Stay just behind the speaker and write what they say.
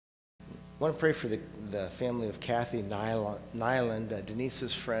want to pray for the family of Kathy Nyland,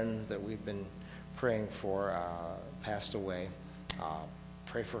 Denise's friend that we've been praying for, passed away.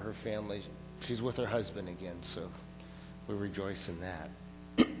 Pray for her family. She's with her husband again, so we rejoice in that.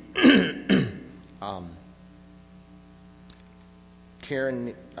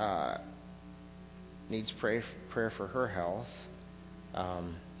 Karen needs prayer for her health.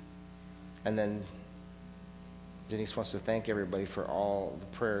 And then Denise wants to thank everybody for all the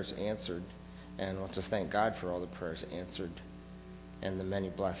prayers answered and wants to thank God for all the prayers answered and the many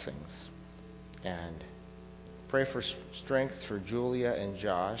blessings. And pray for strength for Julia and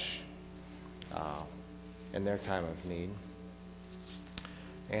Josh in their time of need.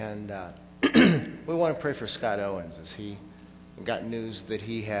 And we want to pray for Scott Owens as he got news that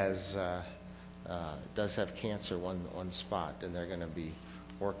he does have cancer one spot, and they're going to be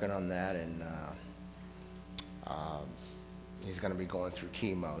working on that, and he's going to be going through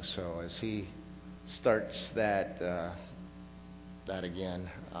chemo. So as he starts that again,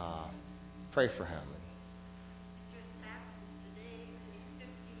 pray for him. Just happened today, his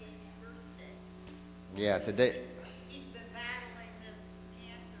 58th birthday. Yeah, today. He's been battling this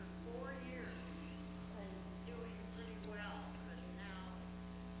cancer 4 years and doing pretty well, but now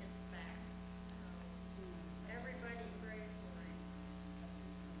it's back. So everybody pray for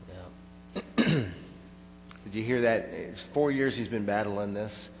him. Yeah. Did you hear that? It's 4 years he's been battling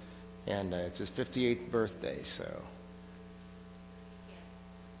this, and it's his 58th birthday, so.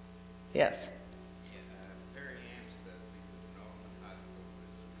 Yes. Perry Amstutz, he was in Oakland Hospital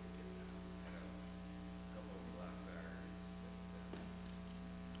this week and had a couple of black tires.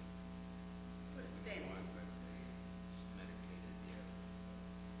 Put a stent in. One, but they just medicated the other.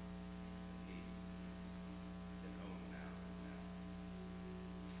 He's been home now and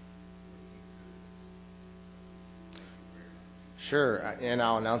working through this. Thank you very much. Sure, and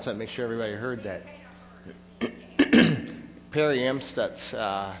I'll announce that, make sure everybody heard that. Perry Amstutz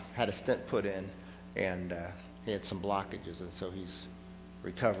had a stent put in, and he had some blockages, and so he's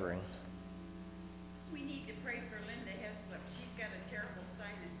recovering. We need to pray for Linda Heslop. She's got a terrible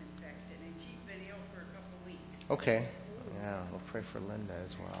sinus infection, and she's been ill for a couple weeks. Okay, yeah, we'll pray for Linda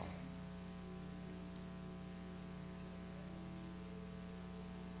as well.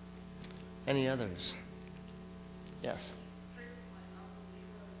 Any others? Yes.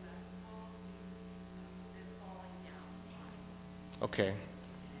 Okay.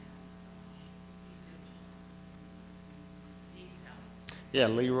 Yeah,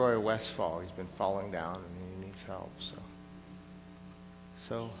 Leroy Westfall. He's been falling down and he needs help.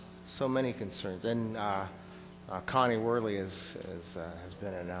 So many concerns. And Connie Worley has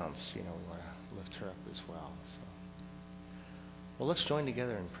been announced. You know, we want to lift her up as well. So, well, let's join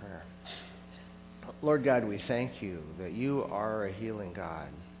together in prayer. Lord God, we thank you that you are a healing God.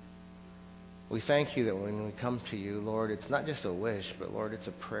 We thank you that when we come to you, Lord, it's not just a wish, but Lord, it's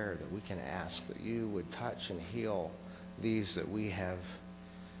a prayer that we can ask, that you would touch and heal these that we have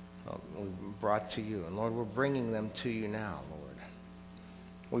brought to you. And Lord, we're bringing them to you now, Lord.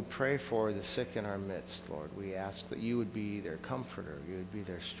 We pray for the sick in our midst, Lord. We ask that you would be their comforter, you would be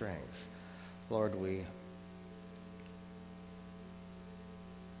their strength. Lord, we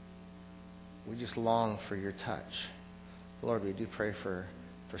just long for your touch. Lord, we do pray for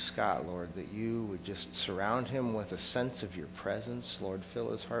Scott, Lord, that you would just surround him with a sense of your presence. Lord,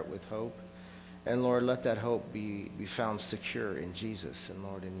 fill his heart with hope. And Lord, let that hope be found secure in Jesus and,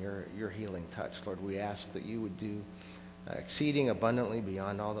 Lord, in your healing touch. Lord, we ask that you would do exceeding abundantly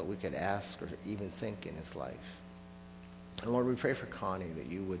beyond all that we could ask or even think in his life. And Lord, we pray for Connie that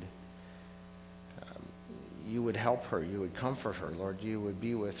you would help her, you would comfort her. Lord, you would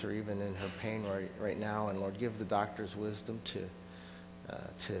be with her even in her pain right now. And Lord, give the doctors wisdom to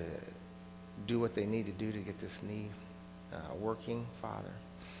do what they need to do to get this knee working, Father.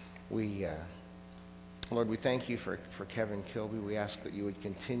 Lord, we thank you for Kevin Kilby. We ask that you would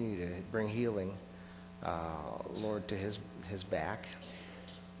continue to bring healing, Lord, to his back.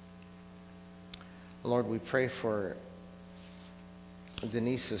 Lord, we pray for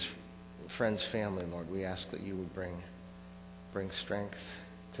Denise's friend's family, Lord. We ask that you would bring strength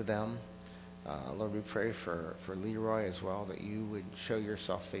to them. Lord, we pray for Leroy as well, that you would show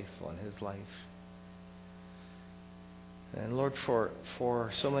yourself faithful in his life. And Lord, for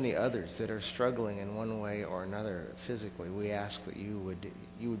so many others that are struggling in one way or another physically, we ask that you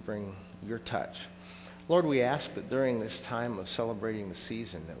would bring your touch. Lord, we ask that during this time of celebrating the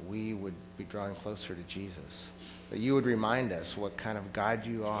season that we would be drawing closer to Jesus, that you would remind us what kind of God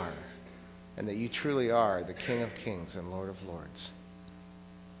you are, and that you truly are the King of Kings and Lord of Lords.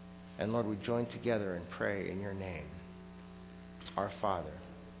 And Lord, we join together and pray in your name. Our Father,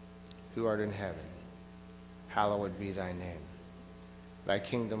 who art in heaven, hallowed be thy name. Thy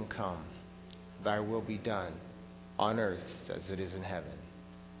kingdom come, thy will be done, on earth as it is in heaven.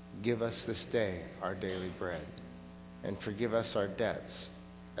 Give us this day our daily bread, and forgive us our debts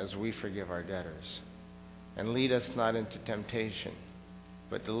as we forgive our debtors. And lead us not into temptation,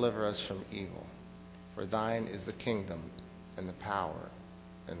 but deliver us from evil. For thine is the kingdom, and the power,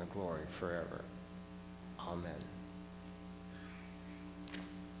 and the glory forever. Amen.